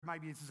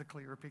maybe this is a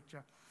clearer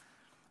picture.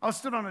 I was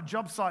stood on a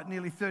job site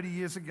nearly 30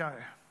 years ago.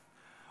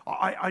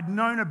 I'd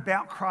known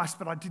about Christ,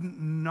 but I didn't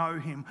know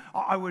him.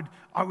 I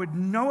would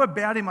know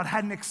about him. I'd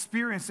had an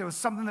experience. There was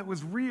something that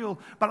was real,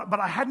 but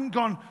I hadn't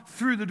gone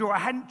through the door. I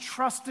hadn't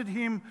trusted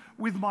him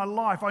with my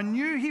life. I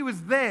knew he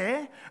was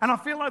there, and I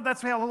feel like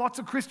that's how lots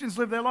of Christians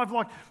live their life.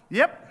 Like,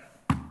 yep,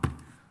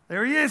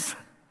 there he is.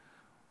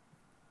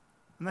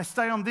 And they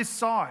stay on this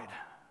side.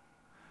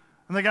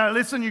 And they go,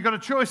 listen, you've got a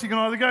choice. You can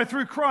either go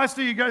through Christ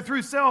or you go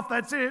through self.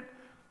 That's it.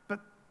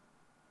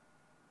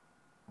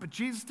 But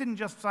Jesus didn't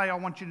just say, I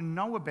want you to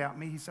know about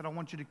me. He said, I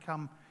want you to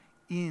come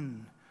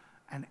in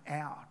and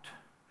out.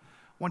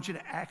 I want you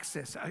to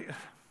access.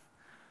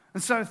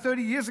 And so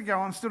 30 years ago,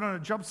 I stood on a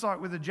job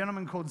site with a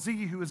gentleman called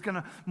Ziggy who was going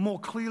to more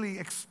clearly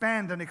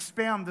expand and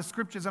expound the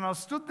scriptures. And I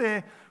stood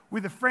there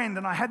with a friend,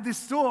 and I had this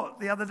thought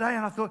the other day,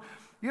 and I thought,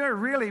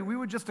 really, we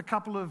were just a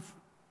couple of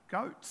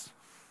goats.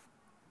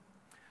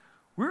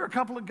 We were a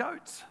couple of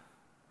goats.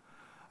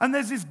 And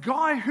there's this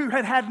guy who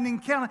had an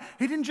encounter.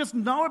 He didn't just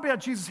know about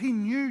Jesus, he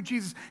knew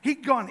Jesus.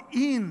 He'd gone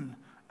in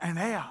and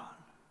out.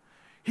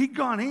 He'd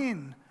gone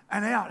in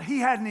and out. He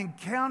had an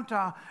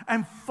encounter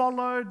and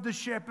followed the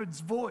shepherd's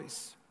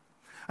voice.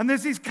 And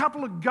there's these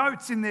couple of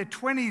goats in their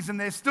 20s, and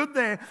they're stood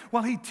there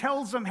while he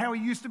tells them how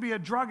he used to be a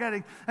drug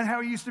addict and how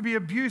he used to be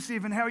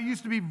abusive and how he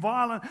used to be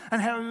violent and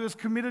how he was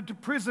committed to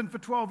prison for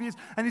 12 years.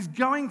 And he's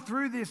going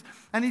through this,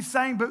 and he's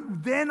saying,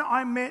 but then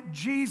I met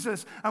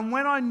Jesus, and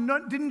when I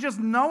didn't just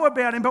know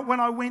about him, but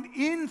when I went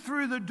in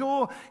through the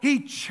door,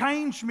 he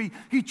changed me.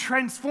 He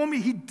transformed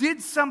me. He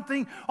did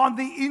something on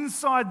the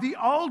inside. The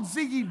old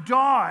Ziggy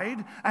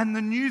died, and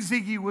the new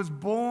Ziggy was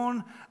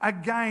born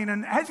again.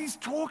 And as he's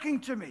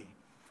talking to me,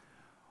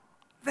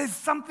 there's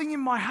something in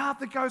my heart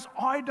that goes,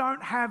 I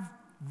don't have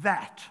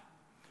that.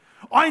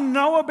 I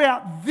know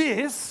about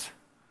this,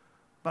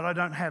 but I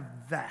don't have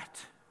that.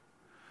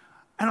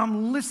 And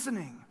I'm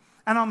listening,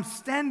 and I'm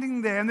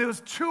standing there, and there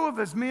was two of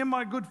us, me and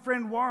my good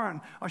friend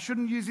Warren. I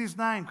shouldn't use his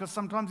name because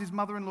sometimes his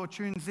mother-in-law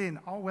tunes in.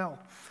 Oh, well.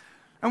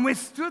 And we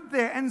stood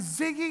there, and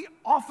Ziggy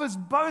offers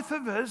both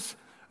of us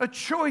a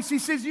choice. He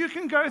says, you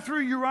can go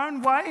through your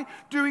own way,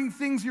 doing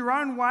things your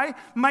own way,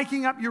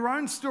 making up your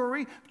own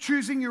story,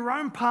 choosing your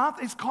own path.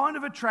 It's kind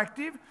of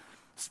attractive,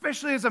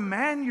 especially as a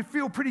man. You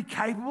feel pretty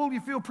capable.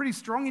 You feel pretty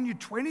strong. In your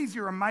 20s,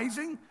 you're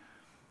amazing.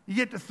 You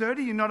get to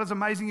 30, you're not as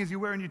amazing as you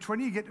were in your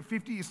 20s. You get to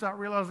 50, you start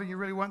realizing you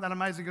really weren't that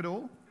amazing at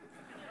all.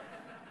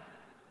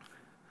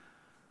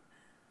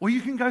 Or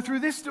you can go through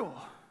this door.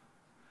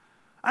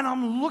 And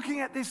I'm looking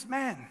at this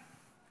man.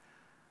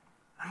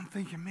 And I'm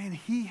thinking, man,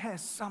 he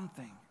has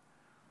something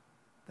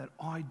that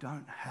I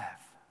don't have.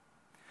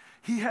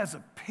 He has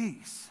a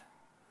peace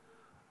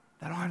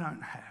that I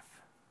don't have.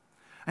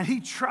 And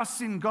he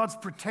trusts in God's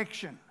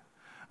protection.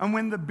 And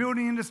when the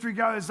building industry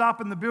goes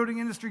up and the building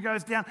industry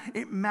goes down,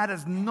 it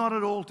matters not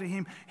at all to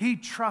him. He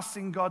trusts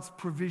in God's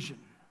provision.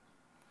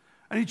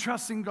 And he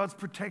trusts in God's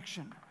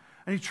protection.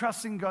 And he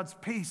trusts in God's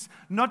peace,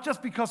 not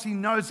just because he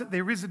knows that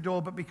there is a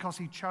door, but because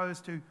he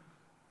chose to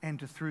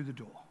enter through the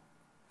door.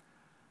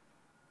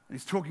 And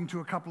he's talking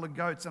to a couple of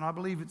goats, and I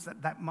believe it's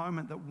at that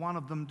moment that one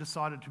of them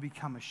decided to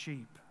become a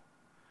sheep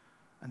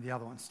and the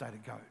other one stayed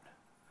a goat.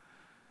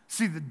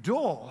 See, the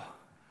door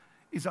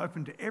is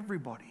open to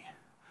everybody.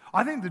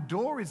 I think the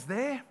door is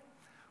there.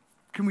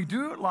 Can we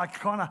do it like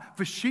kind of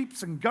for sheep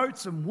and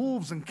goats and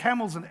wolves and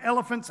camels and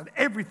elephants and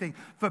everything?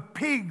 For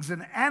pigs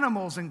and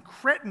animals and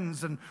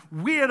cretins and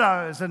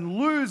weirdos and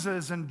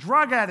losers and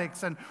drug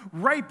addicts and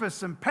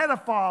rapists and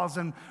pedophiles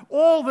and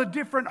all the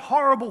different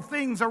horrible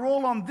things are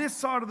all on this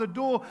side of the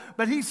door.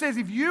 But he says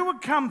if you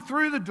would come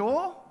through the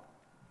door,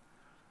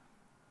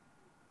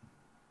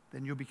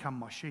 then you'll become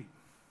my sheep.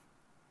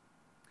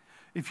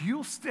 If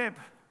you'll step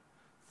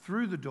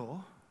through the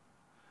door,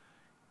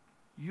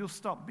 you'll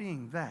stop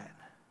being that.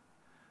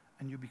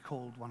 And you'll be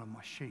called one of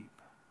my sheep.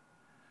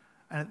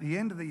 And at the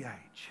end of the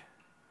age,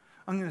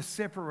 I'm going to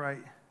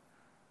separate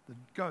the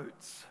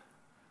goats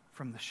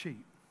from the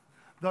sheep.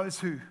 Those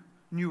who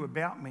knew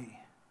about me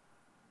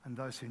and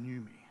those who knew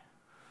me.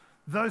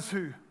 Those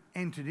who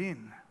entered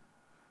in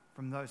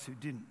from those who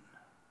didn't.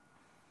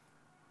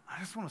 I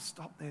just want to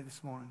stop there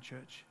this morning,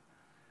 church,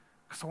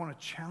 because I want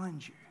to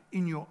challenge you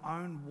in your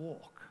own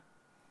walk.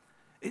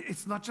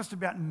 It's not just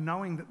about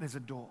knowing that there's a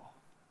door.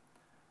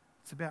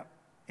 It's about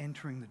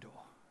entering the door.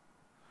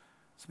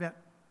 It's about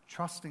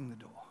trusting the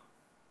door.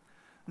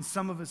 And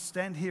some of us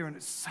stand here and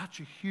it's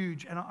such a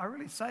huge, and I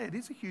really say it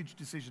is a huge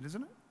decision,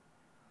 isn't it?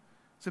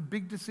 It's a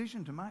big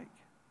decision to make.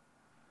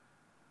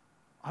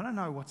 I don't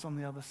know what's on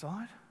the other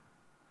side.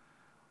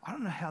 I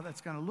don't know how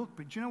that's going to look,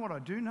 but do you know what I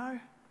do know?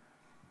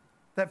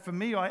 That for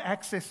me, I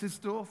accessed this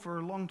door for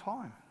a long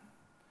time.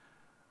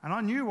 And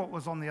I knew what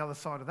was on the other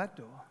side of that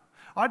door.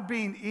 I'd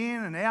been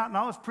in and out, and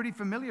I was pretty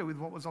familiar with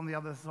what was on the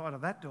other side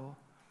of that door.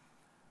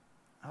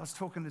 I was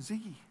talking to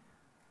Ziggy.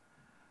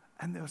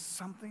 And there was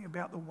something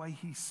about the way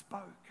he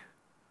spoke.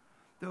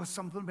 There was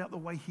something about the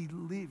way he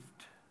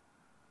lived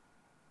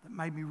that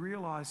made me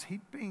realize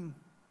he'd been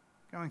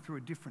going through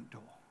a different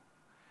door.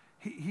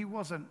 He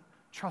wasn't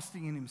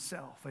trusting in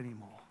himself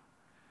anymore.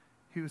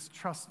 He was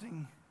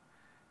trusting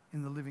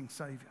in the living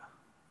Savior.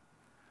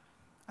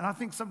 And I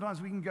think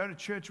sometimes we can go to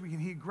church, we can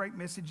hear great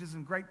messages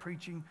and great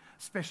preaching,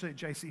 especially at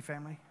JC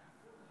Family.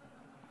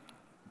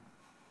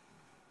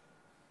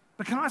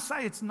 But can I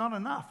say it's not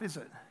enough, is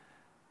it?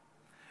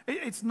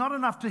 It's not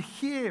enough to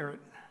hear it.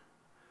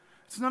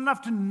 It's not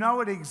enough to know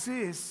it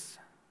exists.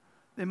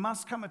 There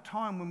must come a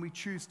time when we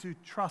choose to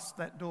trust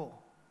that door.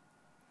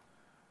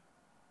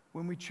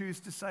 When we choose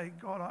to say,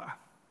 God,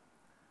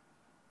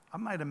 I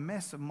made a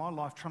mess of my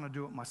life trying to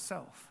do it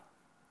myself.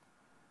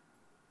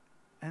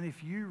 And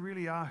if you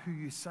really are who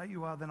you say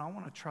you are, then I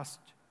want to trust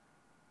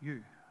you.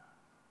 And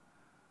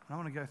I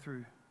want to go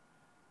through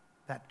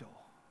that door.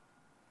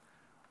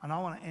 And I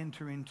want to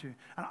enter into,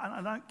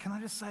 can I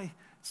just say,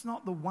 it's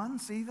not the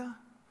once either.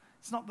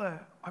 It's not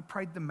I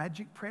prayed the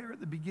magic prayer at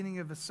the beginning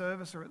of a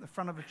service or at the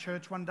front of a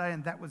church one day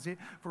and that was it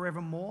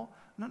forevermore.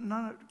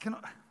 No,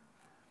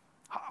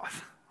 I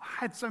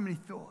had so many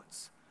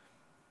thoughts.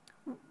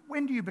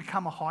 When do you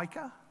become a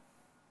hiker?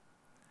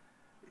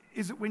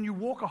 Is it when you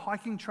walk a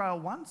hiking trail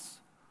once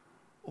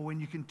or when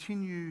you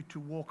continue to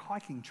walk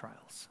hiking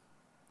trails?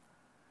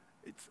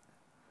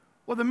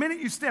 Well, the minute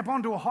you step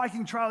onto a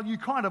hiking trail, you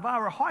kind of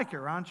are a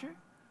hiker, aren't you?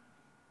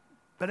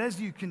 But as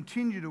you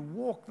continue to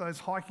walk those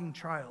hiking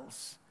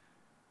trails,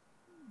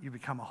 you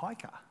become a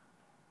hiker.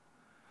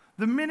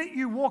 The minute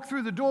you walk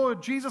through the door,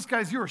 Jesus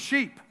goes, you're a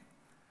sheep.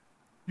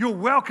 You're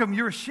welcome,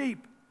 you're a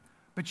sheep.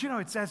 But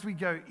it's as we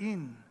go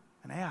in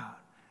and out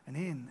and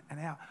in and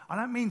out. I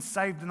don't mean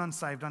saved and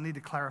unsaved. I need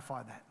to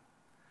clarify that.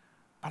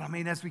 But I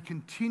mean as we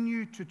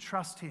continue to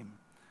trust Him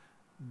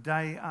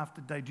day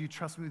after day. Do you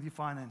trust me with your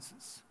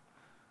finances?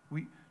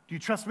 Do you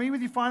trust me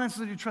with your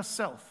finances or do you trust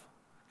self?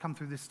 Come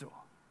through this door.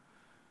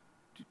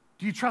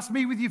 Do you trust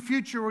me with your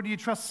future or do you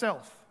trust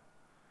self?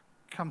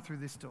 Come through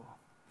this door.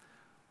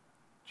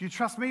 Do you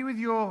trust me with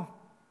your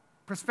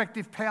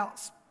prospective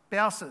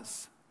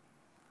spouses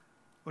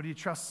or do you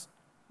trust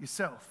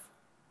yourself?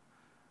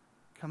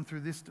 Come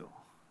through this door.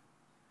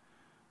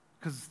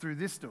 Because it's through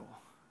this door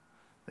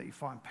that you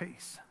find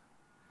peace.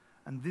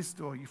 And this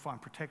door you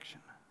find protection.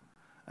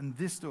 And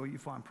this door you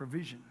find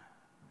provision.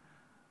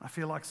 I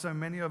feel like so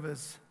many of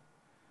us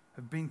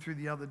have been through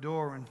the other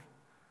door and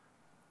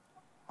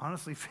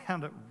honestly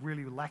found it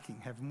really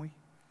lacking, haven't we?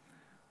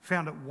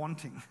 Found it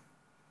wanting.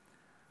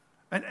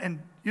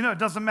 And it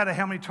doesn't matter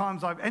how many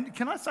times and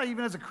can I say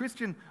even as a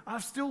Christian,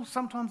 I've still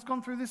sometimes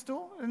gone through this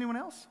door. Anyone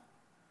else?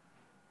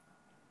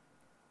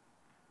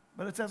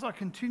 But it's as I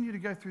continue to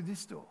go through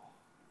this door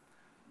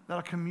that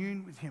I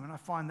commune with Him and I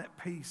find that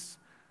peace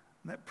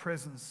and that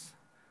presence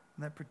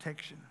and that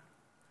protection.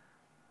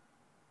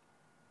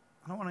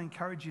 And I want to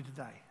encourage you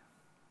today,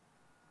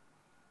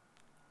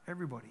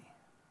 everybody,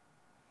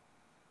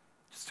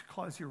 just to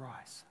close your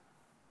eyes.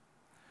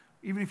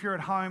 Even if you're at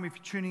home, if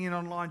you're tuning in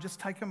online, just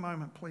take a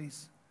moment,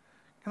 please.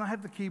 Can I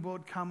have the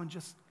keyboard come and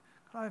could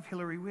I have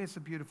Hillary? Where's the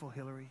beautiful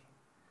Hillary?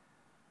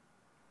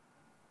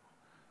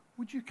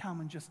 Would you come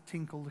and just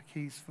tinkle the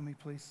keys for me,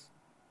 please?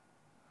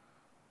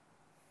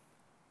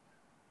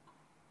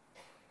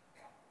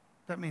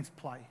 That means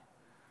play.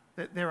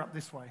 They're up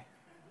this way.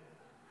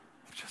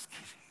 I'm just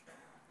kidding.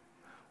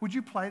 Would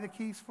you play the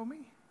keys for me?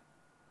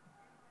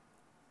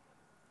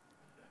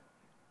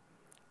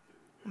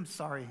 I'm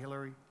sorry,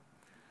 Hillary.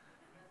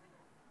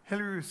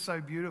 Hillary was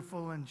so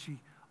beautiful and she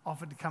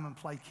offered to come and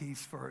play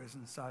keys for us,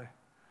 and so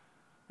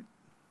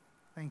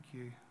thank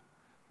you.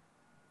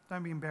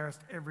 Don't be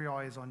embarrassed. Every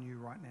eye is on you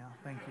right now.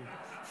 Thank you.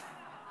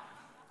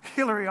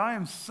 Hillary, I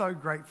am so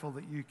grateful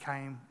that you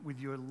came with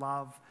your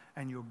love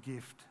and your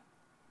gift.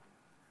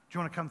 Do you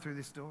want to come through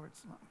this door?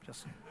 It's not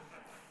just...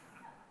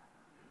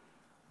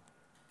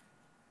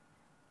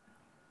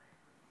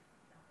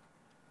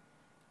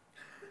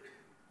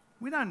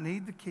 We don't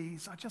need the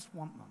keys. I just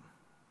want them.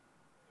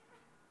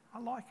 I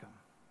like them.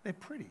 They're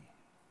pretty.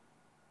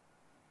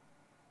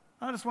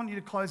 I just want you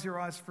to close your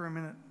eyes for a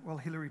minute while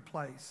Hillary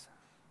plays.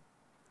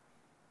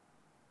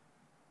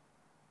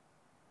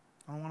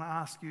 I want to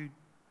ask you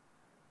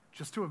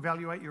just to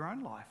evaluate your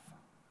own life.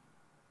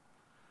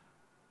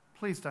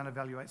 Please don't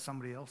evaluate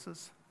somebody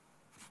else's.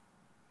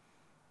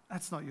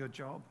 That's not your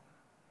job.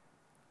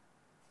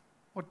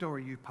 What door are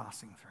you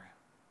passing through?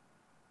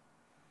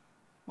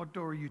 What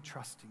door are you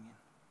trusting in?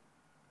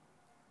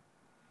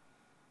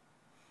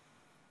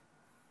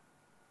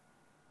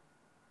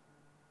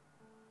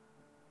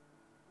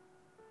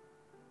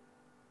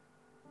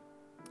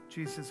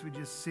 Jesus, we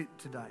just sit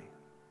today.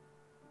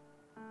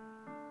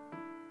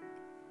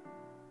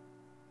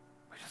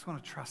 We just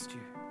want to trust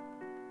you.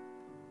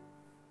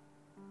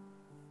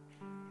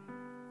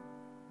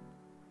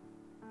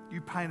 You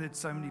painted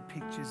so many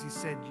pictures. You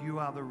said you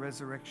are the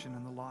resurrection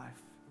and the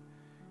life.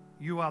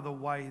 You are the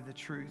way, the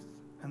truth,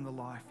 and the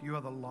life. You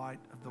are the light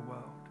of the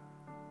world.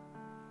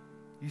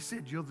 You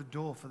said you're the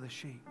door for the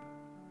sheep.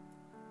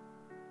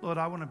 Lord,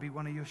 I want to be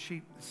one of your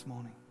sheep this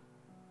morning.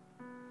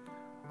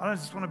 I don't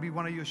just want to be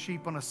one of your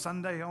sheep on a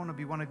Sunday. I want to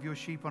be one of your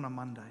sheep on a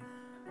Monday.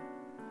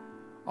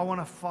 I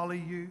want to follow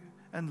you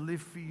and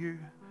live for you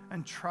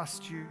and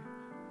trust you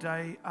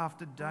day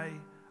after day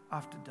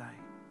after day.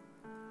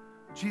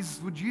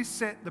 Jesus, would you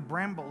set the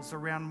brambles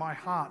around my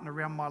heart and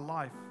around my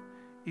life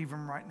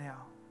even right now?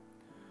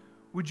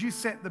 Would you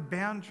set the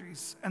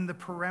boundaries and the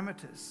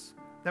parameters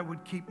that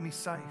would keep me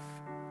safe?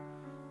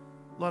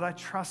 Lord, I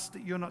trust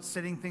that you're not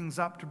setting things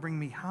up to bring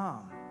me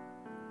harm,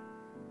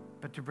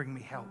 but to bring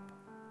me help.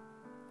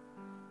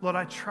 Lord,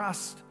 I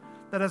trust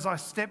that as I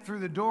step through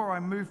the door, I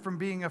move from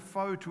being a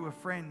foe to a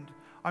friend.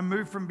 I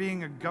move from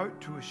being a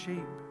goat to a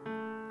sheep.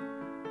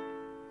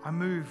 I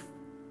move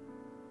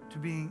to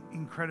being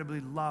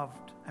incredibly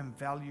loved and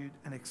valued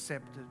and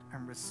accepted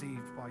and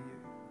received by you.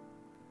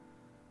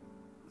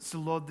 So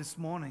Lord, this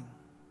morning,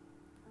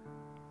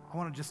 I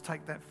want to just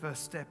take that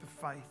first step of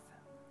faith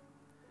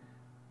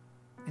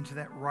into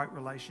that right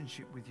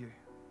relationship with you.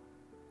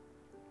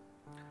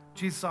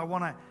 Jesus, I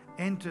want to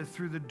enter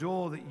through the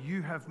door that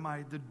you have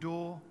made, the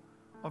door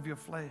of your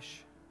flesh.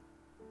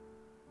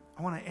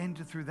 I want to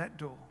enter through that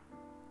door.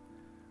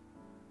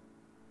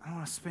 I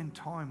want to spend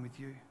time with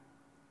you.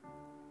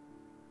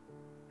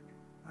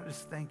 I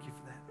just thank you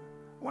for that.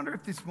 I wonder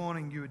if this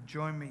morning you would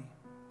join me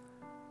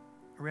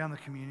around the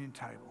communion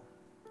table.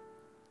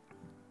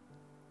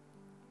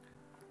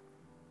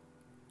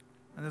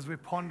 And as we're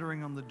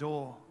pondering on the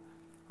door,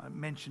 I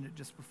mentioned it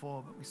just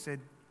before, but we said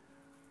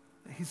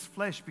that his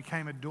flesh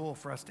became a door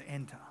for us to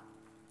enter.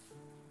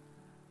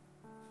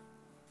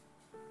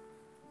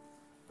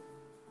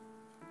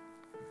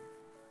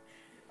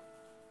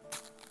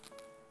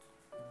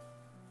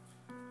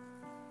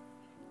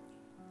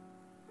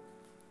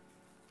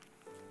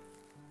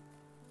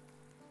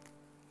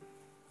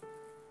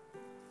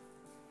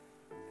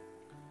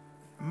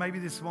 Maybe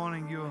this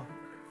morning you're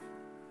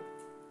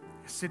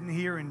sitting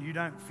here and you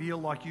don't feel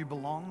like you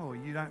belong, or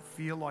you don't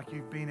feel like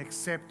you've been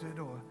accepted,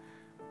 or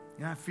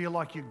you don't feel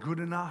like you're good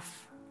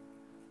enough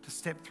to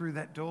step through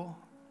that door.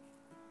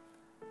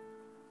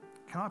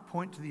 Can I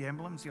point to the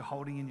emblems you're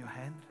holding in your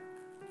hand?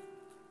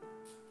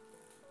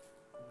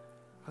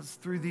 Because it's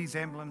through these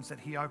emblems that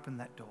he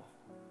opened that door.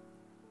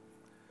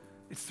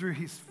 It's through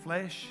his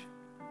flesh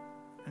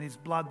and his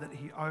blood that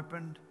he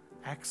opened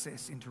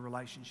access into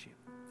relationship.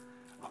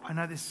 I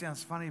know this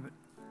sounds funny, but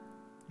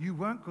you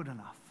weren't good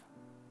enough.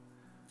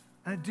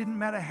 And it didn't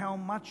matter how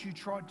much you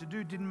tried to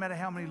do, didn't matter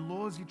how many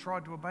laws you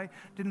tried to obey,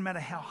 didn't matter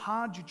how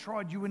hard you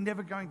tried, you were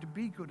never going to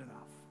be good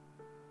enough.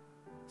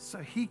 So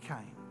he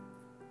came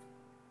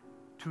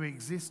to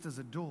exist as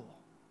a door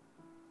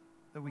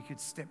that we could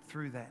step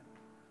through that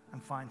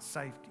and find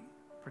safety,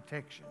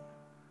 protection,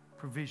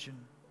 provision,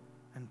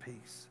 and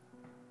peace.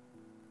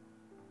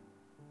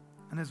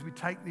 And as we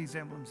take these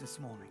emblems this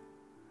morning,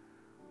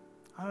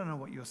 I don't know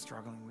what you're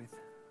struggling with.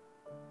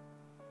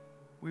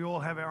 We all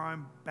have our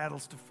own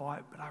battles to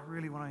fight, but I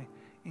really want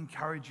to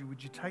encourage you.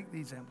 Would you take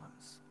these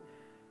emblems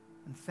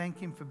and thank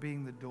him for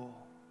being the door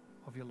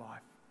of your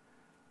life?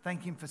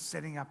 Thank him for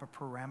setting up a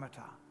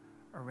parameter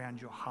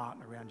around your heart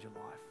and around your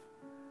life.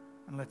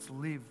 And let's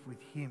live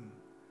with him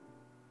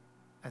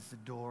as the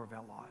door of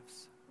our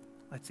lives.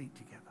 Let's eat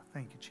together.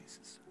 Thank you,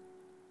 Jesus.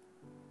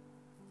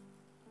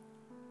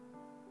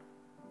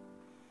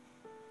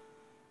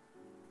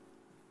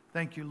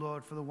 Thank you,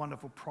 Lord, for the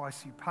wonderful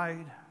price you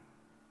paid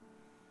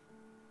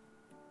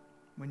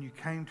when you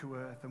came to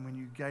earth and when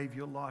you gave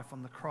your life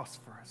on the cross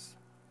for us.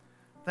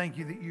 Thank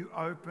you that you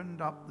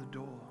opened up the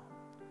door.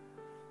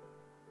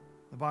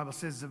 The Bible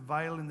says the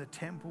veil in the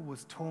temple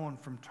was torn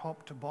from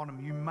top to bottom.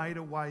 You made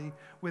a way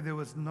where there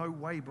was no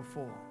way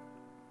before.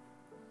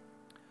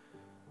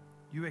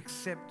 You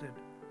accepted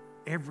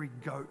every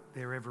goat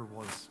there ever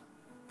was.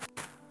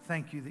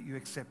 Thank you that you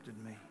accepted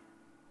me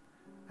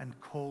and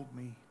called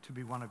me to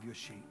be one of your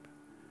sheep.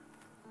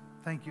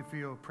 Thank you for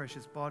your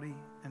precious body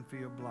and for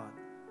your blood.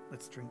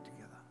 Let's drink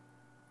together.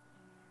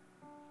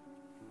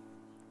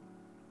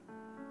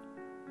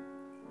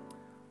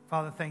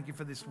 Father, thank you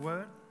for this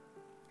word.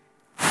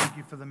 Thank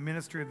you for the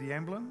ministry of the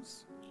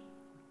emblems.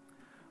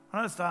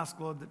 I just ask,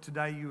 Lord, that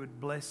today you would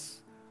bless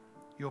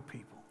your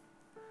people.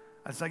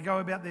 As they go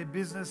about their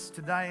business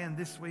today and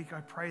this week,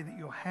 I pray that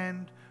your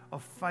hand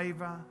of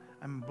favor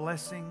and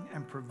blessing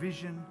and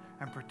provision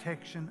and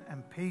protection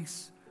and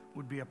peace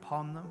would be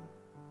upon them.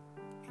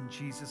 In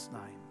Jesus'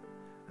 name.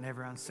 And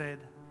everyone said,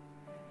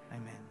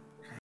 amen.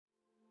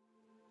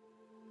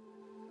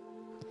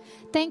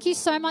 Thank you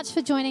so much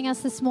for joining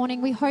us this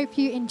morning. We hope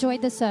you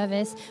enjoyed the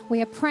service.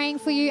 We are praying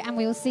for you, and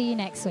we will see you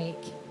next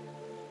week.